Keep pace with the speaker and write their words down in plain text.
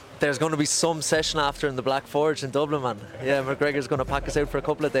There's going to be some session after in the Black Forge in Dublin, man. Yeah, McGregor's going to pack us out for a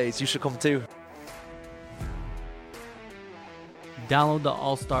couple of days. You should come too. Download the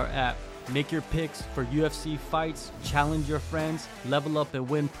All-Star app. Make your picks for UFC fights, challenge your friends, level up and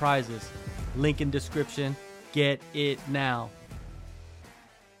win prizes. Link in description. Get it now.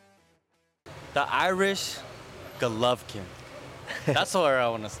 The Irish Golovkin. That's where I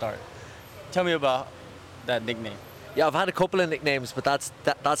want to start. Tell me about that nickname. Yeah, I've had a couple of nicknames, but that's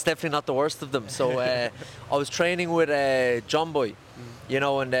definitely not the worst of them. So I was training with John Boy, you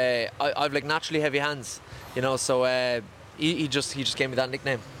know, and I've like naturally heavy hands, you know, so he just gave me that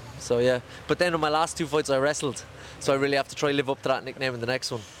nickname. So yeah, but then in my last 2 fights I wrestled, so I really have to try live up to that nickname in the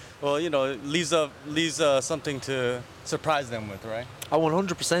next one. Well, you know, it leaves something to surprise them with, right? Oh,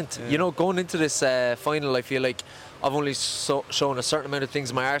 100%. Yeah. You know, going into this final, I feel like I've only shown a certain amount of things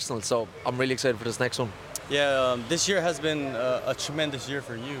in my arsenal, so I'm really excited for this next one. Yeah, this year has been a tremendous year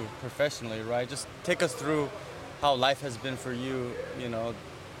for you professionally, right? Just take us through how life has been for you, you know,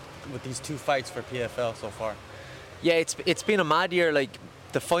 with these 2 fights for PFL so far. Yeah, it's been a mad year. Like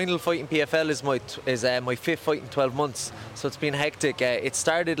the final fight in PFL is my 5th fight in 12 months, so it's been hectic. It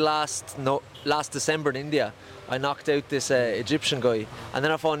started last December in India. I knocked out this Egyptian guy, and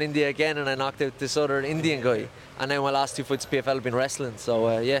then I fought in India again, and I knocked out this other Indian guy. And now my last 2 fights in PFL have been wrestling.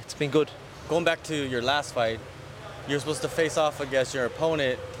 So yeah, it's been good. Going back to your last fight, you're supposed to face off against your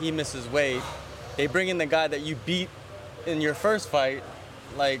opponent. He misses weight. They bring in the guy that you beat in your first fight.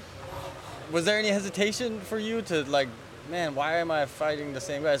 Like, was there any hesitation for you to like, man, why am I fighting the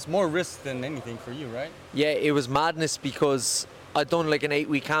same guy? It's more risk than anything for you, right? Yeah, it was madness because I'd done like an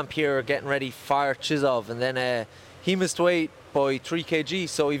 8-week camp here getting ready for Chizov, and then he missed weight by 3 kg,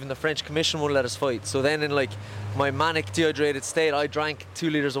 so even the French Commission wouldn't let us fight. So then in like my manic dehydrated state, I drank 2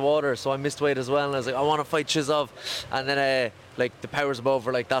 liters of water, so I missed weight as well, and I was like, I want to fight Chizov. And then like the powers above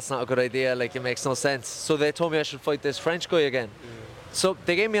were like, that's not a good idea, like it makes no sense. So they told me I should fight this French guy again. So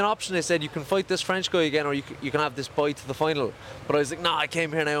they gave me an option. They said, you can fight this French guy again, or you can have this bye to the final. But I was like, nah, I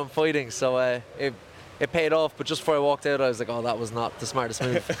came here now, I'm fighting. So it paid off, but just before I walked out, I was like, oh, that was not the smartest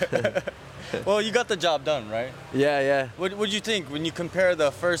move. Well, you got the job done, right? Yeah. What do you think when you compare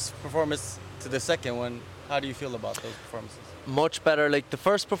the first performance to the second one? How do you feel about those performances? Much better. Like the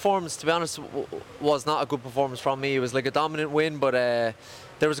first performance, to be honest, was not a good performance from me. It was like a dominant win, but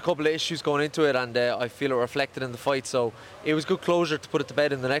there was a couple of issues going into it, and I feel it reflected in the fight. So it was good closure to put it to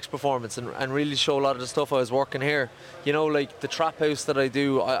bed in the next performance and really show a lot of the stuff I was working here. You know, like the trap house that I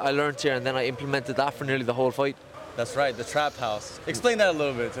do, I learned here, and then I implemented that for nearly the whole fight. That's right, the trap house. Explain that a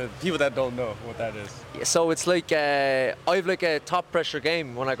little bit to people that don't know what that is. Yeah, so it's like I have like a top pressure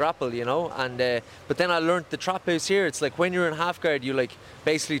game when I grapple, you know, and but then I learned the trap house here. It's like when you're in half guard, you like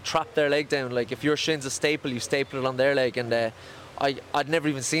basically trap their leg down. Like if your shin's a staple, you staple it on their leg, and I'd never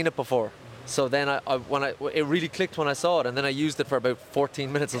even seen it before. So then it really clicked when I saw it, and then I used it for about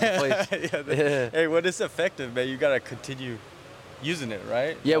 14 minutes of the fight. Hey, when it's effective, man, you gotta continue using it,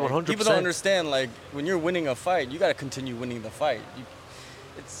 right? Yeah, like, 100%. People don't understand, like, when you're winning a fight, you got to continue winning the fight.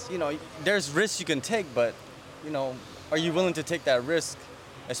 It's, you know, there's risks you can take, but, you know, are you willing to take that risk,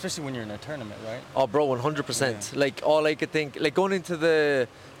 especially when you're in a tournament, right? Oh, bro, 100%. Yeah. Like, all I could think, like, going into the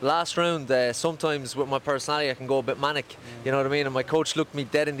last round, sometimes with my personality, I can go a bit manic, you know what I mean? And my coach looked me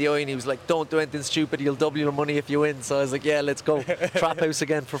dead in the eye, and he was like, don't do anything stupid, you'll double your money if you win. So I was like, yeah, let's go. Trap house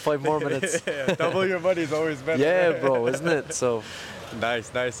again for 5 more minutes. Yeah, double your money is always better. Yeah, bro, isn't it? So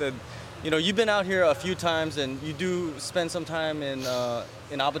Nice. And, you know, you've been out here a few times, and you do spend some time in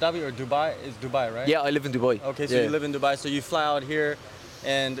Abu Dhabi or Dubai. It's Dubai, right? Yeah, I live in Dubai. Okay, so you live in Dubai, so you fly out here,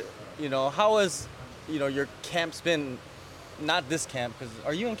 and, you know, how has, you know, your camp's been? Not this camp, because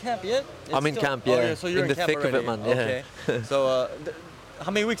are you in camp yet? I'm in camp, yeah. Oh, yeah. So you're in the camp thick already. of it, man. Yeah. Okay. So how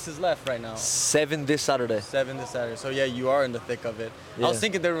many weeks is left right now? 7 this Saturday. 7 this Saturday. So yeah, you are in the thick of it. Yeah. I was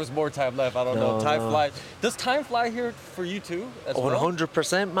thinking there was more time left. I don't know. Time flies. Does time fly here for you too? As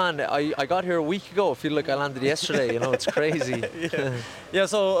 100%, man. I got here a week ago. I feel like I landed yesterday. You know, it's crazy. Yeah.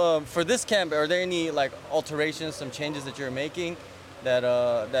 So for this camp, are there any like alterations, some changes that you're making that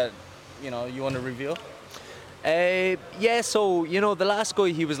you know you want to reveal? Yeah, so, you know, the last guy,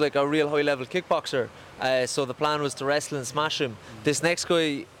 he was like a real high-level kickboxer. So the plan was to wrestle and smash him. This next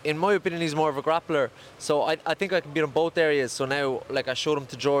guy, in my opinion, he's more of a grappler. So I think I can beat him both areas. So now, like, I showed him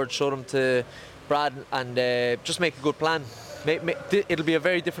to George, showed him to Brad, and just make a good plan. It'll be a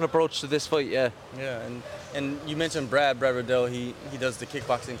very different approach to this fight, yeah. Yeah, and you mentioned Brad Riddell. He does the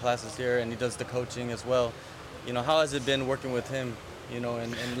kickboxing classes here, and he does the coaching as well. You know, how has it been working with him?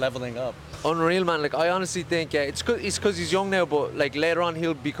 and leveling up. Unreal, man. Like, I honestly think it's because he's young now, but like later on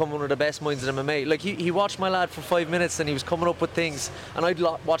he'll become one of the best minds in MMA. Like he watched my lad for 5 minutes and he was coming up with things, and I'd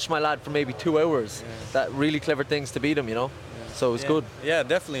watch my lad for maybe 2 hours. That really clever things to beat him, So it was good. Yeah,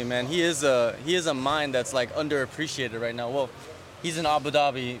 definitely, man. He is a mind that's like underappreciated right now. Well, he's in Abu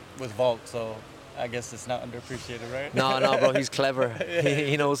Dhabi with Volk, so I guess it's not underappreciated, right? No, bro. He's clever.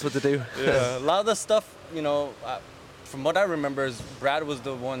 He knows what to do. Yeah, a lot of the stuff, from what I remember, is Brad was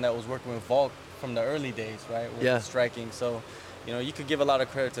the one that was working with Volk from the early days, right? With the striking. So, you could give a lot of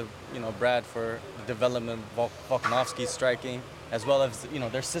credit to, Brad for the development of Volkanovski's striking, as well as,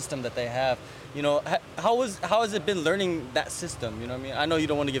 their system that they have. How has it been learning that system? You know what I mean? I know you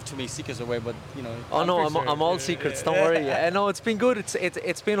don't want to give too many secrets away, but Oh no, I'm all secrets. Don't worry. No, it's been good.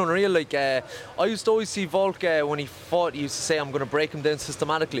 It's been unreal. Like I used to always see Volk when he fought. He used to say, "I'm going to break him down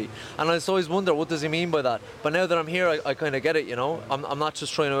systematically," and I used to always wonder, what does he mean by that? But now that I'm here, I kind of get it. I'm not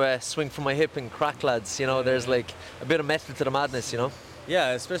just trying to swing from my hip and crack lads. There's like a bit of method to the madness. Yeah,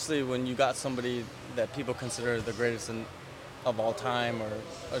 especially when you got somebody that people consider the greatest of all time, or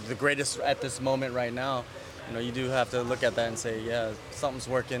the greatest at this moment right now. You do have to look at that and say, yeah, something's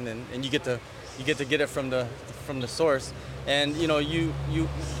working, and you get to get it from the source. And are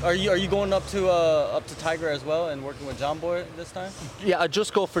you going up to Tiger as well and working with John Boy this time? Yeah, I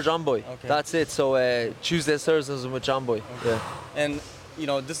just go for John Boy. Okay. That's it. So Tuesdays, Thursdays I'm with John Boy. Okay. Yeah. And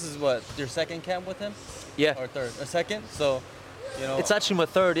this is what, your second camp with him? Yeah. Or third? A second? So. It's actually my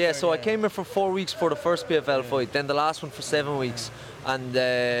third, yeah. So I came here for 4 weeks for the first PFL fight, then the last one for 7 weeks, and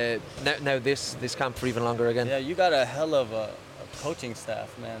now this camp for even longer again. Yeah, you got a hell of a coaching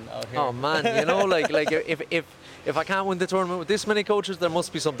staff, man, out here. Oh man, like if I can't win the tournament with this many coaches, there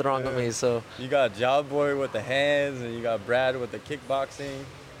must be something wrong with me. So you got Job Boy with the hands, and you got Brad with the kickboxing.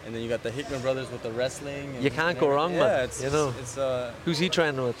 And then you got the Hickman brothers with the wrestling. You can't go wrong, man. It's who's he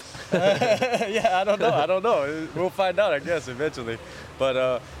training with? Yeah, I don't know. We'll find out, I guess, eventually.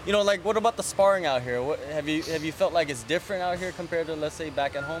 But like, what about the sparring out here? Have you felt like it's different out here compared to, let's say,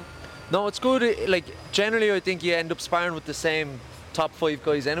 back at home? No, it's good. Like generally, I think you end up sparring with the same top 5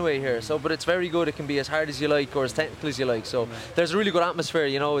 guys anyway here. So, but it's very good. It can be as hard as you like or as technical as you like. So there's a really good atmosphere.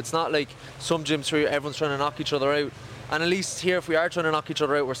 It's not like some gyms where everyone's trying to knock each other out. And at least here, if we are trying to knock each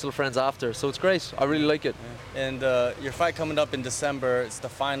other out, we're still friends after. So it's great. I really like it. Yeah. And your fight coming up in December, it's the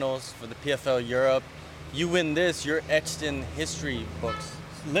finals for the PFL Europe. You win this, you're etched in history books.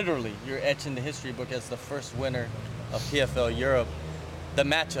 Literally, you're etched in the history book as the first winner of PFL Europe. The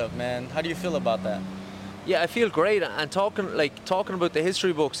matchup, man, how do you feel about that? Yeah, I feel great. And talking about the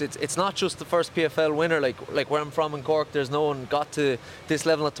history books, it's not just the first PFL winner. Like where I'm from in Cork, there's no one got to this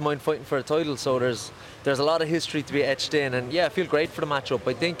level at the mind fighting for a title. So there's a lot of history to be etched in. And yeah, I feel great for the matchup.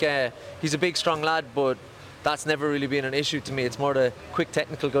 I think he's a big, strong lad, but that's never really been an issue to me. It's more the quick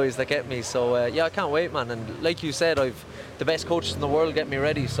technical guys that get me. So yeah, I can't wait, man. And like you said, I've the best coaches in the world get me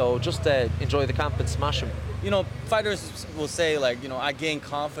ready. So just enjoy the camp and smash them. Fighters will say, like, I gain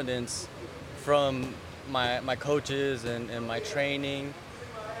confidence from my coaches and my training,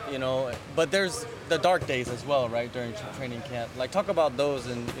 but there's the dark days as well, right, during training camp. Like, talk about those,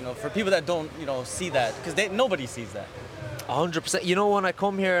 and for people that don't see that, because nobody sees that. 100%. When I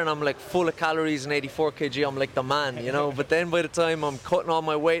come here and I'm like full of calories and 84 kg, I'm like the man, But then by the time I'm cutting all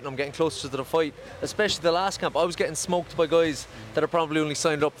my weight and I'm getting closer to the fight, especially the last camp, I was getting smoked by guys that are probably only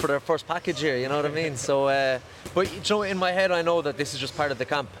signed up for their first package here, you know what I mean? So, but in my head, I know that this is just part of the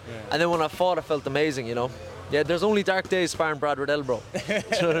camp. Yeah. And then when I fought, I felt amazing, Yeah, there's only dark days sparring Brad Riddell, bro. Do you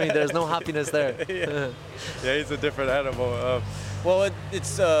know what I mean? There's no happiness there. Yeah, he's a different animal. Well,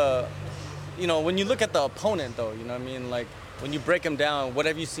 it's when you look at the opponent, though, you know what I mean? Like, when you break them down, what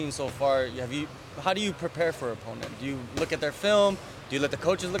have you seen so far? How do you prepare for an opponent? Do you look at their film? Do you let the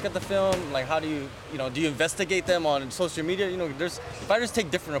coaches look at the film? Like, how do you, do you investigate them on social media? Fighters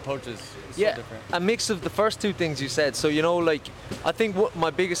take different approaches. It's so different. A mix of the first two things you said. So, I think what my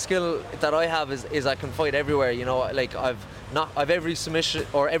biggest skill that I have is I can fight everywhere. Like I've every submission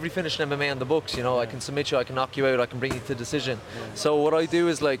or every finish in MMA on the books. I can submit you, I can knock you out, I can bring you to decision. Yeah. So what I do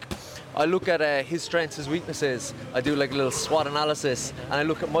is I look at his strengths, his weaknesses. I do like a little SWOT analysis, and I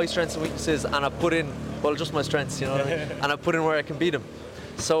look at my strengths and weaknesses, and I put in, just my strengths, what I mean? And I put in where I can beat him.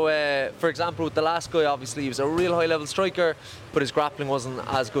 So, for example, with the last guy, obviously he was a real high-level striker, but his grappling wasn't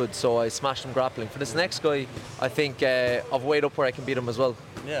as good, so I smashed him grappling. For this next guy, I think I've weighed up where I can beat him as well.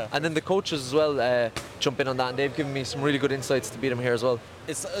 Yeah. And then the coaches as well jump in on that, and they've given me some really good insights to beat him here as well.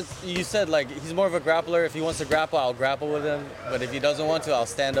 You said, like, he's more of a grappler. If he wants to grapple, I'll grapple with him. But if he doesn't want to, I'll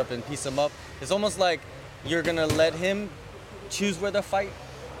stand up and piece him up. It's almost like you're going to let him choose where to fight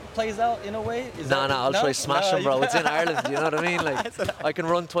plays out in a way? Nah, I'll try smash him, bro. It's in Ireland, you know what I mean? Like, It's I can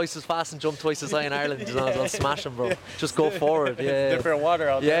run twice as fast and jump twice as high in Ireland, you know, I'll smash him, bro. Just go forward, yeah. different water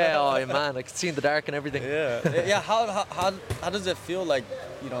out there. Yeah, oh man, I can see in the dark and everything. Yeah. How does it feel like,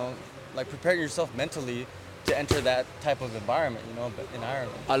 like preparing yourself mentally to enter that type of environment, but in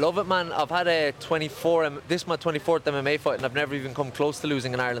Ireland? I love it, man. I've had this is my 24th MMA fight, and I've never even come close to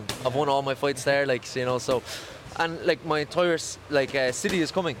losing in Ireland. I've won all my fights there, so. And like my entire city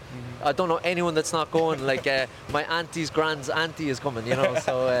is coming. I don't know anyone that's not going. Like my auntie's grand's auntie is coming.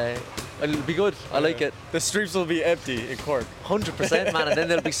 So it'll be good. I like it. The streets will be empty in Cork. 100%, man. And then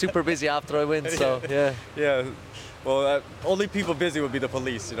they'll be super busy after I win. So yeah. Yeah. Well, only people busy would be the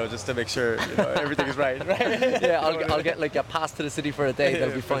police, just to make sure everything is right. Yeah, I'll get like a pass to the city for a day.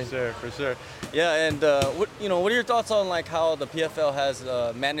 That'll be fine. For sure. Yeah, and what are your thoughts on like how the PFL has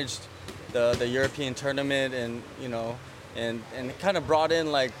managed the European tournament, and and kind of brought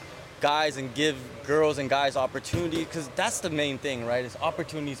in like guys and give girls and guys opportunity, because that's the main thing, right? It's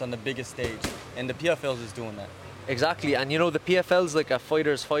opportunities on the biggest stage, and the PFL is just doing that. Exactly, and the PFL's like a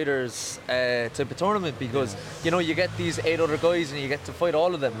fighters type of tournament, because you get these 8 other guys and you get to fight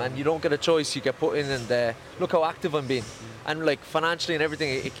all of them, and you don't get a choice. You get put in, and look how active I'm being, and like financially and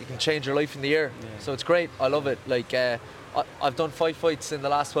everything, it can change your life in the year. So it's great. I love it. Like I've done 5 fights in the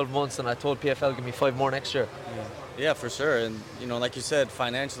last 12 months, and I told PFL give me 5 more next year. Yeah, for sure. And like you said,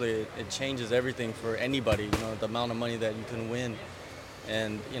 financially it changes everything for anybody. The amount of money that you can win,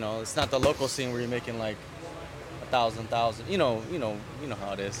 and it's not the local scene where you're making like 1,000. You know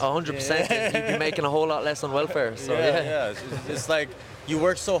how it is. 100%. You'd be making a whole lot less on welfare. So yeah. It's like you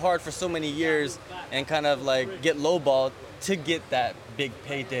work so hard for so many years and kind of like get lowballed to get that big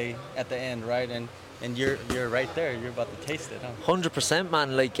payday at the end, right? And you're right there. You're about to taste it, huh? 100%,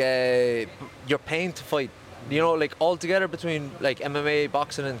 man. Like you're paying to fight. Like altogether between like MMA,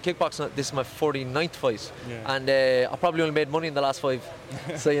 boxing, and kickboxing, this is my 49th fight, and I probably only made money in the last 5.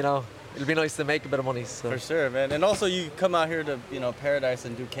 So it'll be nice to make a bit of money. So. For sure, man. And also you come out here to Paradise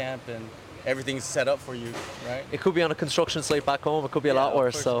and do camp, and everything's set up for you, right? It could be on a construction site back home. It could be a lot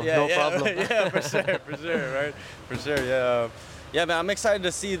worse. So no problem. Yeah, for sure, right? For sure, yeah. Yeah, man, I'm excited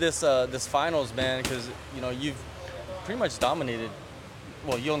to see this finals, man, because you've pretty much dominated.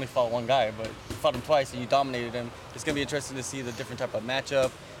 Well, you only fought one guy, but you fought him twice and you dominated him. It's gonna be interesting to see the different type of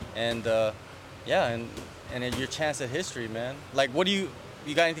matchup, and and your chance at history, man. Like, what do you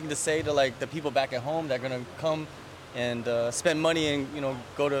got anything to say to like the people back at home that are gonna come and spend money and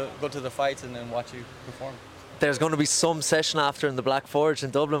go to the fights and then watch you perform? There's going to be some session after in the Black Forge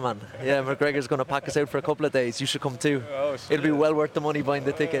in Dublin, man. Yeah, McGregor's going to pack us out for a couple of days. You should come too. Oh, shit. It'll be well worth the money buying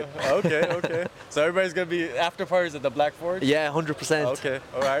the ticket. Okay. So everybody's going to be after parties at the Black Forge? Yeah, 100%. Okay,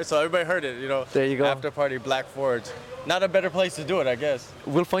 all right. So everybody heard it, There you go. After party, Black Forge. Not a better place to do it, I guess.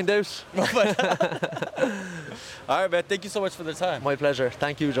 We'll find out. All right, man. Thank you so much for the time. My pleasure.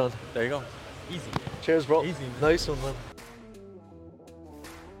 Thank you, John. There you go. Easy. Cheers, bro. Easy. Nice one, man.